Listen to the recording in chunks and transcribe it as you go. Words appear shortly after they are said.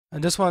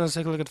And this one is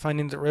take a look at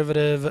finding the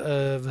derivative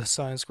of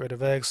sin²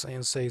 of x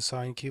and say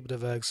sin³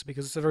 of x,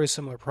 because it's a very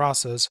similar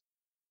process.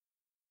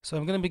 So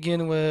I'm going to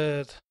begin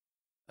with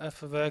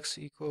f of x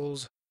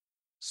equals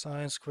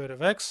sin²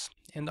 of x,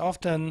 and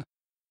often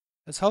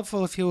it's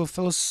helpful if you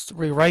first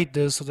rewrite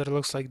this so that it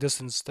looks like this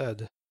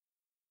instead.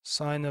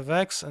 Sine of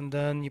x, and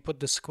then you put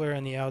the square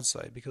on the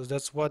outside, because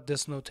that's what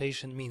this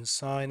notation means.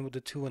 Sine with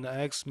the 2 and the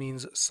x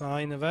means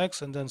sine of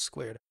x and then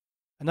squared.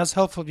 And that's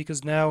helpful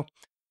because now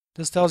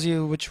this tells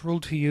you which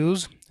rule to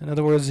use. In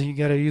other words, you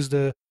gotta use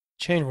the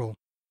chain rule.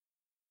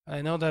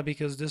 I know that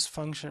because this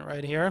function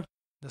right here,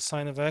 the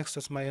sine of x,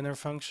 that's my inner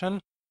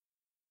function.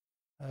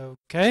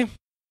 Okay.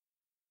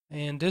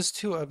 And this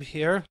 2 up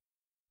here,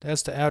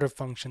 that's the outer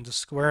function, the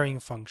squaring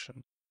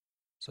function.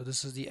 So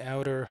this is the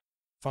outer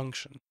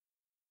function.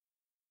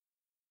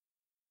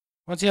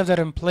 Once you have that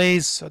in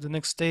place at the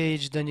next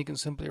stage, then you can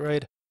simply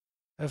write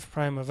f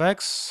prime of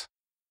x.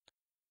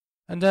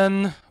 And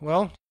then,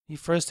 well, you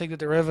first take the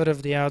derivative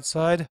of the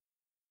outside.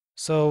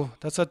 So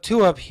that's a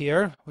 2 up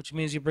here, which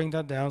means you bring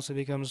that down, so it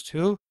becomes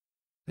 2.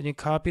 Then you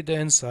copy the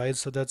inside,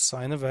 so that's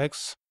sine of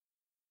x.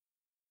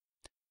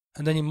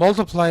 And then you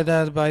multiply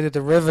that by the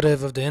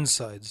derivative of the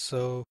inside.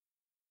 So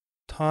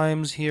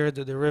times here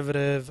the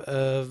derivative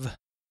of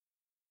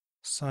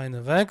sine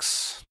of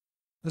x.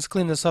 Let's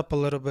clean this up a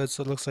little bit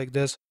so it looks like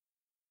this.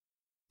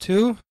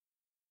 2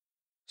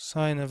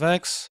 sine of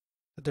x.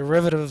 The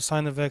derivative of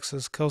sine of x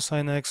is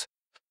cosine x.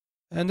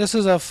 And this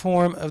is a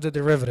form of the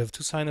derivative,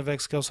 2 sine of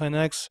x cosine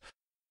x.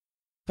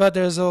 But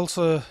there's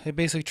also a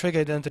basic trig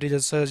identity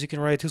that says you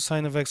can write 2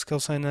 sine of x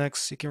cosine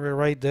x. You can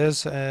rewrite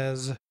this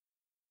as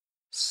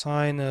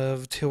sine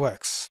of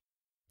 2x.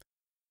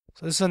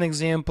 So this is an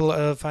example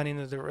of finding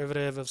the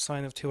derivative of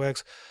sine of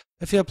 2x.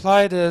 If you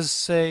apply this,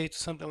 say, to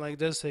something like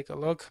this, take a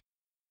look.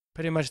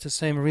 Pretty much the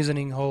same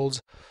reasoning holds.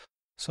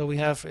 So we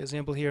have, for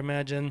example, here,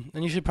 imagine,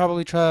 and you should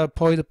probably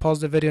pause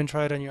the video and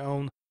try it on your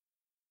own.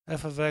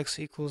 F of x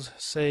equals,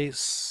 say,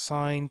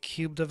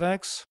 sin³ of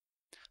x.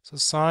 So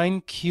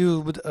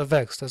sin³ of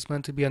x, that's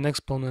meant to be an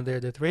exponent there,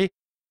 the 3.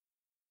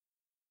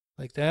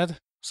 Like that.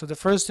 So the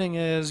first thing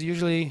is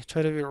usually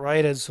try to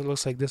rewrite it so it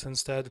looks like this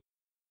instead.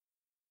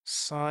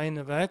 Sine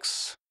of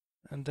x,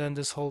 and then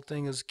this whole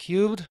thing is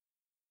cubed.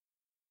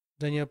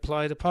 Then you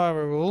apply the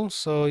power rule,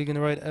 so you're going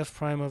to write f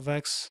prime of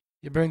x.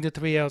 You bring the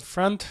 3 out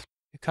front.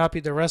 You copy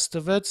the rest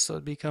of it, so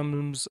it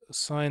becomes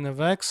sine of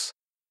x.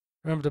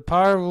 Remember, the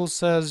power rule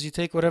says you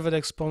take whatever the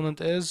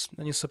exponent is,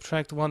 and you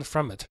subtract 1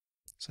 from it.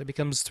 So it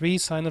becomes 3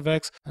 sine of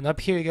x. And up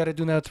here, you got to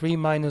do now 3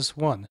 minus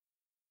 1.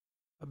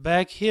 But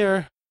back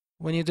here,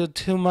 when you did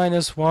 2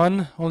 minus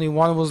 1, only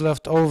 1 was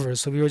left over.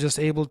 So we were just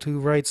able to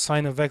write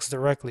sine of x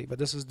directly. But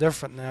this is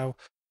different now.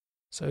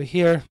 So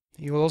here,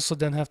 you will also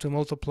then have to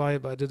multiply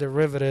by the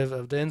derivative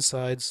of the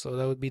inside. So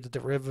that would be the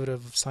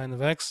derivative of sine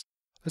of x.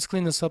 Let's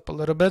clean this up a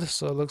little bit.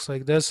 So it looks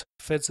like this.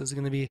 Fits is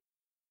going to be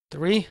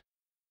 3.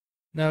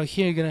 Now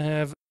here you're going to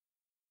have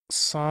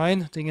sine.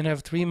 Then you're going to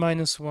have 3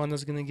 minus 1.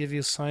 That's going to give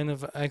you sine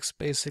of x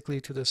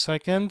basically to the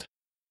second.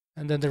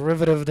 And then the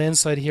derivative of the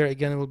inside here,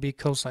 again, will be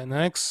cosine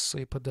x. So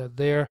you put that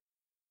there.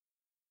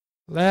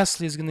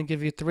 Lastly, it's going to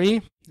give you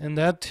 3. And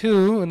that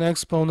 2, an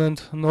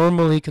exponent,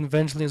 normally,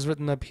 conventionally is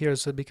written up here.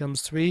 So it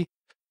becomes 3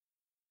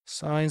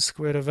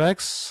 sin² of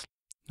x.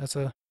 That's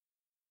a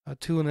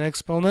 2 in the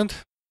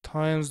exponent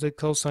times the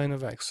cosine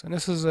of x. And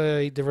this is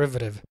a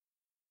derivative.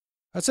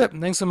 That's it.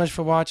 Thanks so much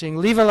for watching.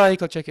 Leave a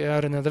like. I'll check you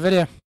out in another video.